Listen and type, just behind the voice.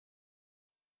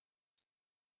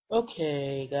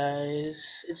Okay,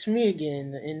 guys, it's me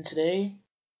again, and today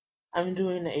I'm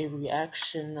doing a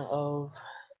reaction of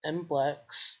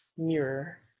M3LAQ's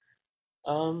Mirror.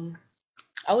 Um,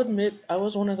 I'll admit I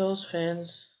was one of those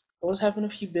fans. I was having a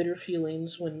few bitter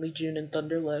feelings when Lee Jun and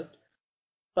Thunder left,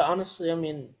 but honestly,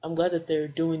 I'm glad that they're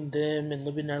doing them and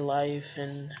living their life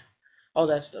and all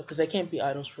that stuff, because they can't be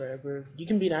idols forever. You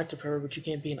can be an actor forever, but you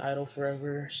can't be an idol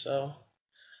forever, so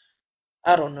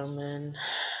I don't know, man.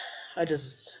 I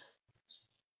just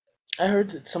I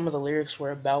heard that some of the lyrics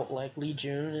were about like Lee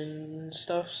Jun and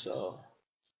stuff, so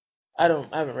I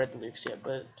haven't read the lyrics yet,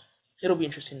 but it'll be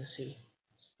interesting to see.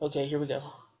 Okay, here we go.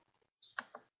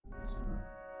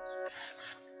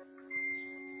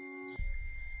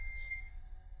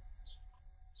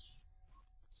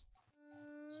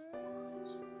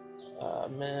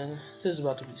 Man, this is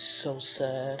about to be so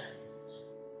sad.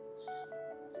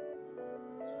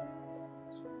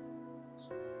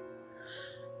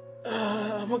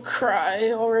 I'm gonna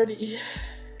cry already.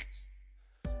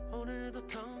 오늘도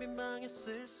텅 빈 방에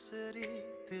쓸쓸히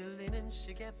들리는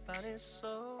시계바늘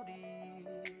소리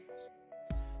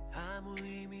아무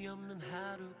의미 없는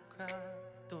하루가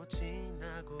또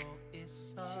지나고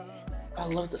있어 I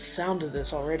love the sound of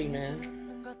this already, man.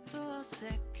 잊어놓는 것도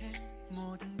어색해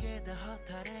모든 게 다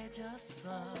허탈해졌어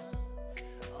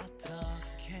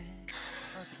어떡해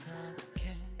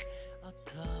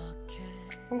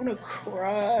I'm gonna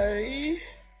cry.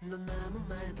 넌 아무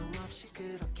말도 없이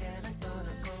그렇게 날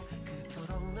떠나고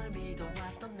그토록 널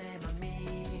믿어왔던 내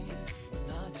맘이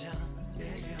너져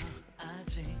내려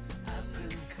아직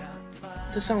아픈가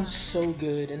봐 This sounds so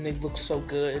good, and they look so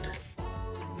good.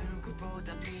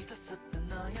 누구보다 믿었었던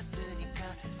너였으니까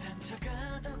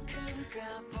상처가 더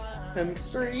큰가 봐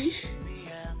M3.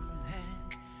 미안해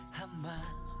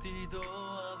한마디도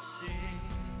없이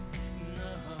너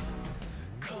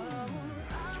거울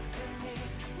앞에 네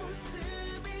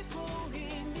모습이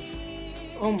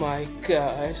보이니 Oh my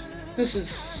god, this is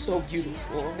so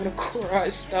beautiful. I'm gonna cry.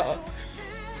 Stop.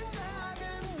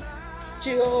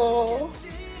 Jill.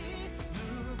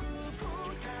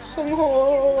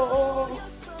 성호.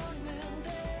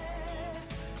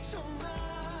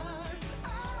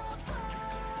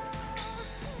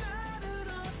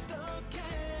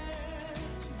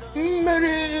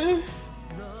 Mary.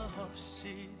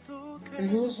 And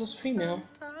who is this female?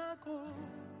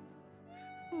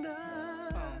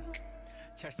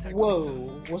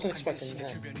 Whoa, wasn't expecting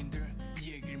that.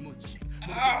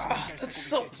 That's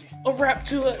so a rap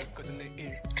to a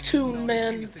tune,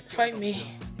 man. Fight me.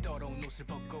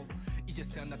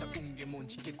 이제서야 나다운 게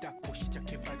뭔지 깨닫고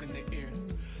시작해 밝은 내일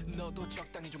너도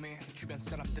적당히 좀 해 주변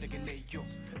사람들에게 내요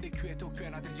내 귀에도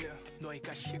꽤나 들려 너의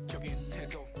가식적인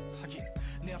태도 하긴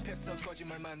내 앞에서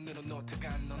거짓말만으로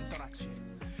놓다간 넌 떠났지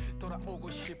돌아오고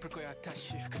싶을 거야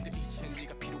다시 근데 이젠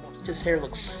네가 필요 없어 His hair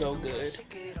looks so good.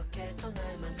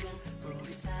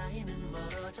 우리 사이는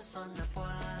멀어졌었나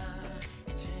봐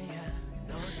이제야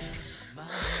너의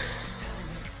마음이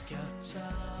다 느껴져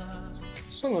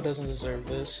Sungho doesn't deserve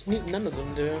this. None of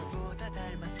them do.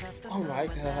 Oh my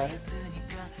god.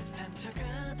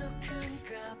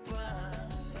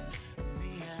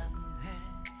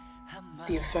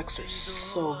 The effects are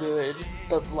so good.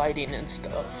 The lighting and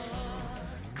stuff.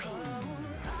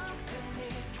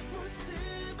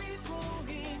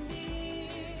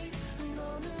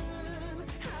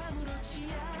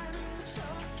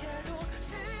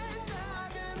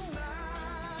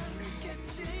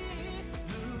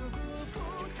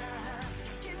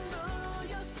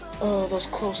 Oh, those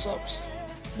close-ups.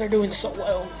 They're doing so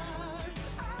well.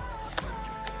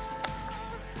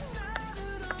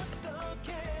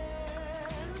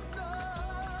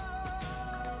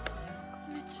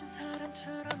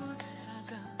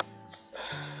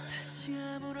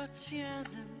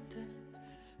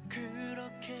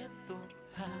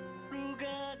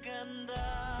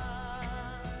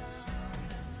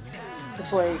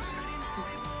 It's like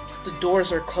the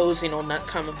doors are closing on that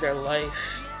time of their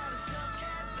life.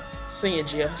 Sing it,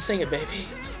 Gia. Sing it, baby.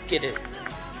 Get it.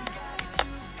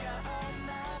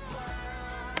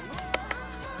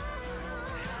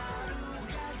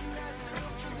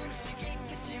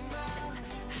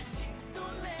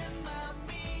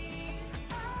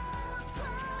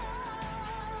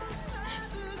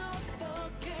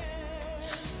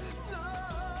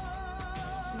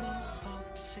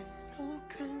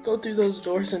 Go through those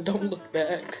doors and don't look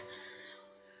back.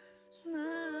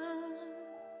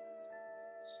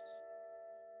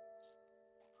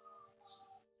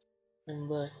 And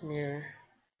Black Mirror.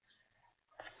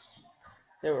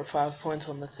 There were 5 points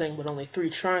on the thing, but only 3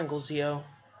 triangles, yo.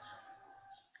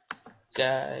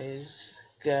 Guys,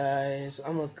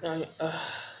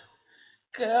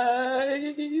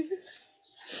 Guys,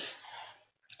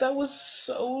 that was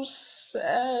so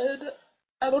sad.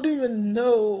 I don't even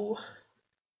know.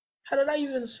 How did I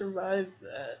even survive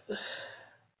that?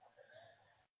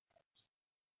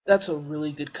 That's a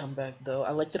really good comeback, though.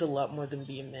 I liked it a lot more than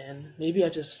Be a Man. Maybe I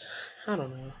don't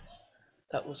know.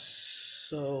 That was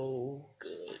so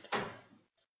good.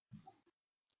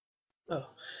 Oh,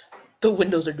 the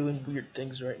windows are doing weird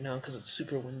things right now because it's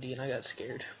super windy and I got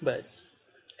scared. But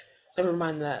never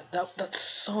mind that. That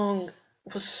song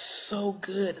was so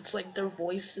good. It's like their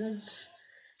voices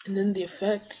and then the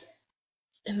effect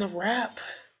and the rap.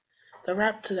 The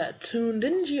rap to that tune.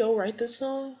 Didn't Gio write this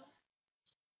song?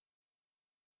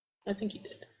 I think he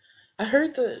did. I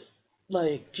heard that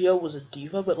like Gio was a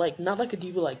diva, but like not like a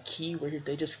diva like Key, where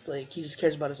they just like he just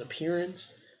cares about his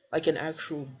appearance, like an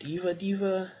actual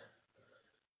diva.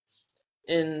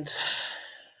 And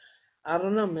I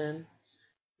don't know, man.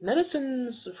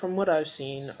 Netizens, from what I've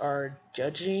seen, are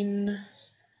judging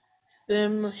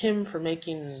him for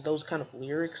making those kind of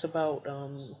lyrics about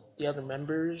the other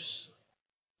members.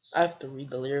 I have to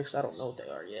read the lyrics. I don't know what they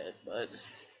are yet, but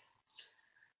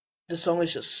the song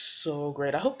is just so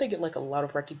great. I hope they get like a lot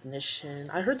of recognition.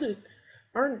 I heard that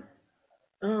aren't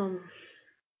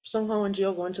somehow and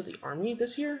Gio going to the army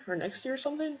this year or next year or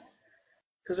something?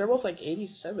 Because they're both like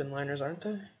 87 liners, aren't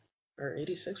they? Or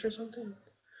 86 or something?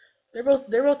 They're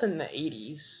both in the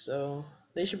 80s, so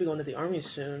they should be going to the army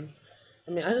soon.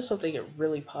 I mean, I just hope they get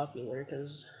really popular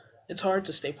because it's hard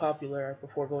to stay popular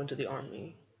before going to the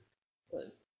army.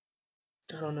 But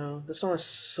I don't know. The song is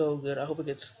so good. I hope it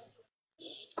gets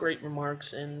great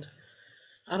remarks, and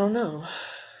I don't know.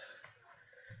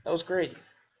 That was great.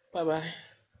 Bye bye.